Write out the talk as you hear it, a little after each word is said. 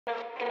Scarlett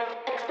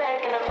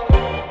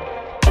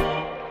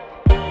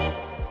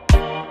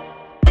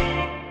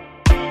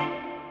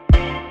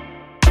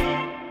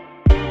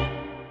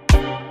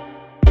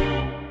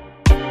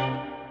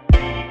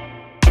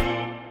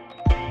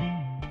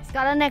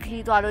နဲ့ခ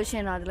ရီးသွားလို့ရှ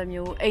င်တာတလည်း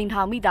မျိုးအိမ်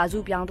ထောင်မိသားစု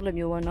ပြောင်းတလည်း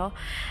မျိုးပေါ့နော်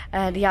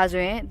ဒီဟာ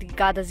ဆိုရင်ဒီ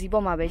ကားတစ်စီး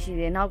ပေါ်မှာပဲရှိ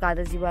တယ်နောက်ကားတ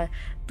စ်စီးက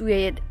သူ့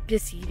ရဲ့ပ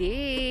စ္စည်းတွေ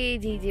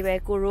ကြီးပဲ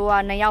ကိုရိုးက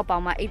2ယောက်ပေါ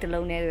င်းမှအိတ်တ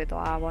လုံးနဲ့တွေ့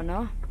သွားတာပေါ့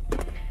နော်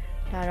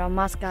ဒါတော့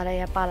Scarlett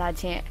ရပါလာ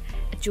ခြင်း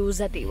အကျိုးဆ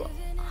က်တွေပေါ့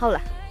ဟုတ်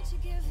လား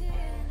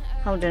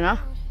ဟုတ်တယ်နော်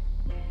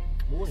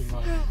မိုးနေမှာ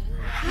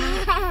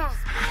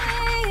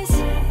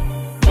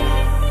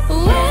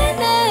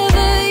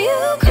Whenever you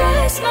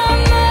cross my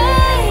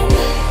mind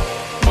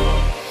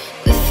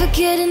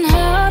Forgetting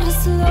how to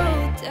slow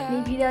down. 你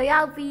比较要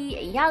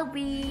比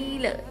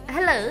了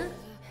 ，Hello。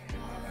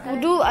不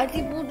读啊，这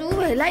不读会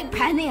来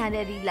盘你下的，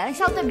你来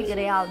晓得别个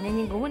的呀，年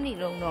年跟我你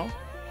弄弄。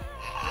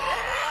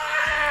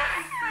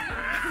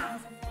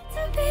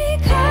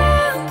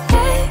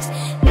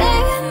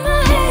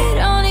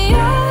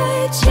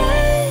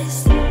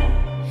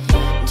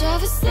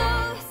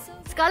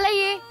Scarlett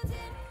耶，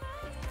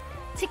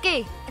切给。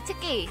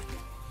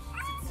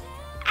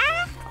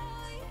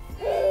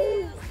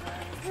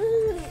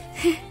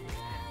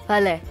ဘာ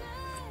လဲ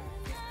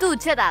သူ့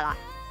ချက်တာလား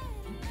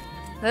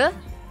ဟ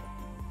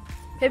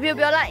မ်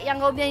ပြောလိုက်ရန်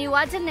ကုန်ပြန်ယူ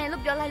သွားချက်နေ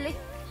လို့ပြောလိုက်လေ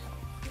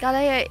ကား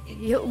လေးရဲ့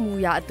ရုပ်အမူ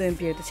အရာအသွင်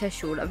ပြေတစ်ချက်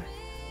ရှိုးလာမယ်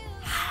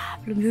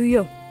ဘယ်လိုမျိုး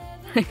ရုံ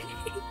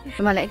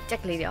ဒီမှာလည်းချ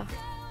က်ကလေးတွေ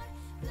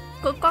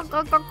ကို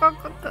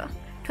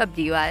ထွက်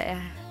ပြေးသွားတယ်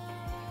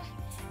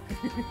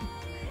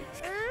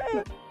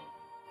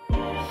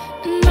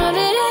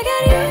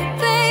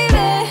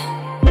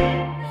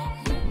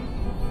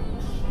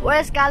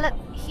Where's Scarlett?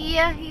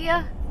 Here.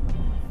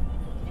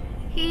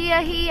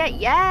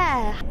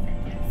 Yeah.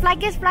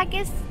 Flag is.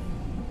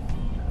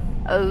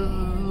 Oh,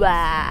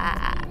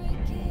 wow.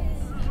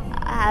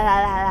 I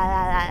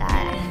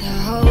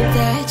hope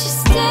that you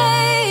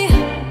stay.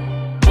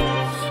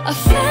 I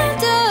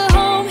found a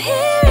home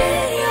here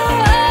in your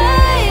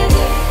eyes.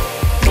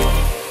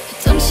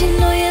 Don't you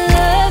know your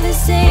love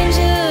is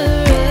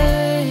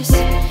dangerous?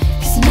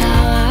 'Cause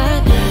now I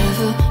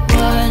never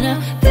wanna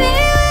be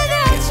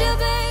without you,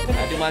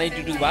 baby. Money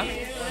to do ba?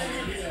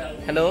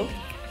 Hello,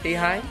 say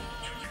hi.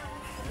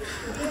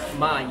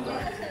 My.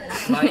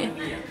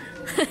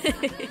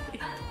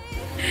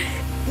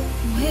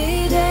 We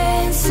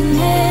dancing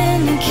in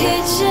the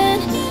kitchen.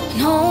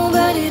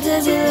 Nobody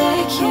does it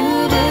like you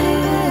do.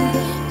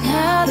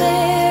 Now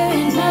there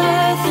ain't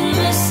nothing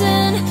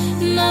missing.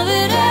 Now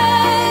that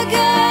I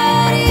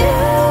got you.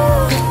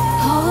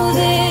 Oh,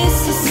 this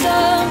is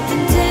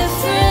something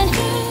different.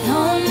 No,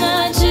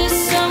 not just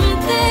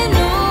something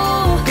new.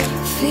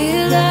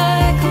 Feel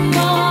like I'm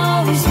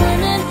always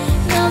winning.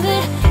 Now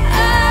that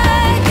I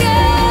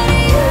got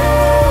you.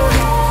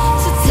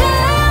 So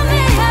tell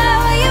me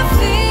how you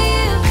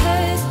feel.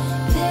 'Cause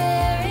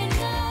there ain't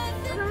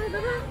nothing.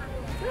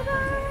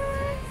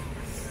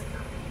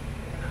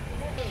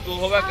 ကို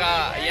ဟိုဘက်က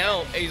အရန်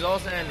ကိုအိတ်စော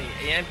ဆန်းနေ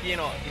အရန်ပြင်း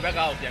တော့ဒီဘက်က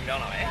ကိုပြန်ပြော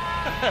င်းလာပဲ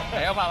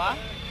။ရောက်ပါပါ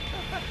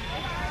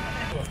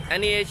။အ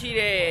နေရရှိ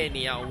တဲ့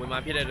နေရာကိုဝင်มา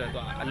ဖြစ်တဲ့အတွက်သူ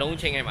ကအလုံး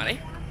ချိန်ခိုင်းပါလေ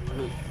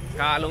။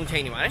ကားအလုံးချိ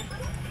န်နေပါလေ။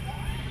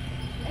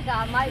အဲ့ဒါ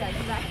မိုက်လာကြ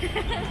ည့်လိုက်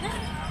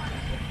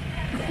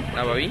။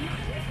နားပါပြီ။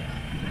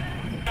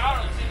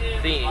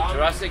ဒီ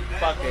Jurassic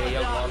Park ရဲ့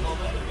ရောက်သွားလို့။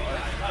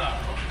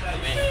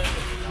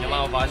မြန်မာ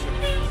ဘာရှိ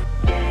လဲ။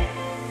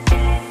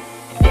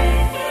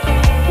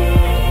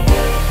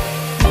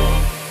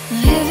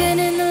 Living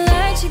in the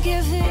light you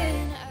give in.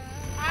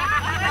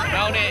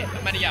 နောက်နဲ့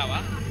အမှတ်တရပါ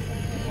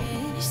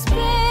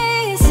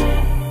Space.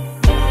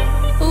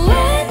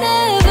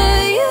 Whenever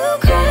you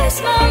cross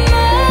my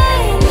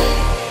mind,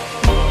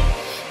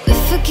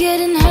 we're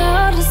forgetting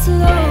how to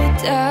slow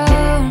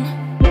down.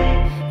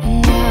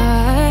 And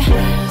I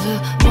never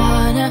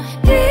wanna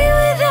be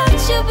without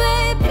you,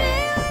 baby.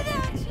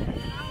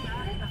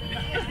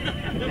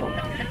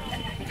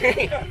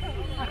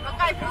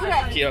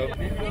 Kyaw.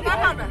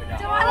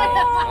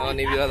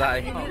 Ni biết rồi.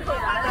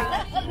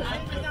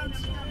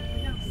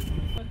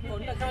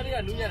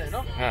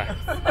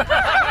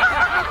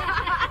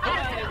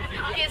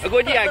 Aku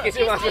je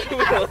kisah masuk tu.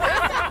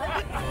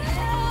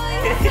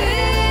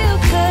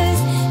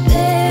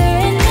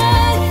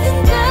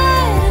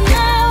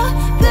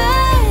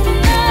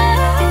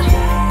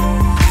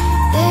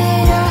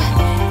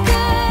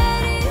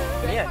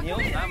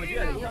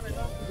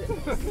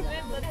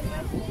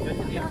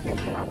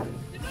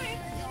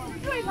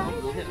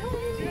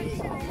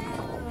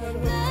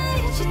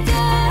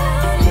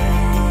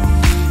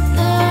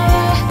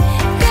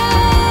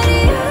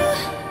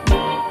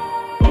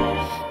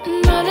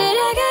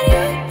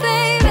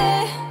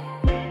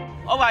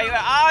 Oh my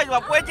god, mà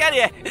quên chết đi.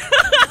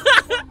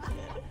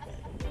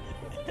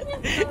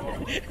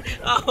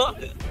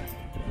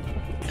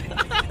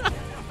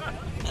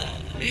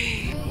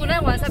 Cô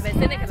nói ngoài sao bé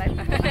xinh này cái này.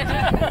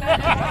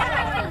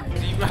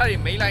 Gì ra thì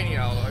mấy like nhiều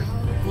rồi.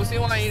 Cô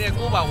xin like này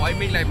cô bảo quay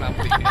mấy like mà.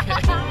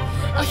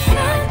 I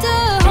found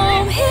a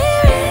home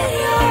here in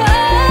your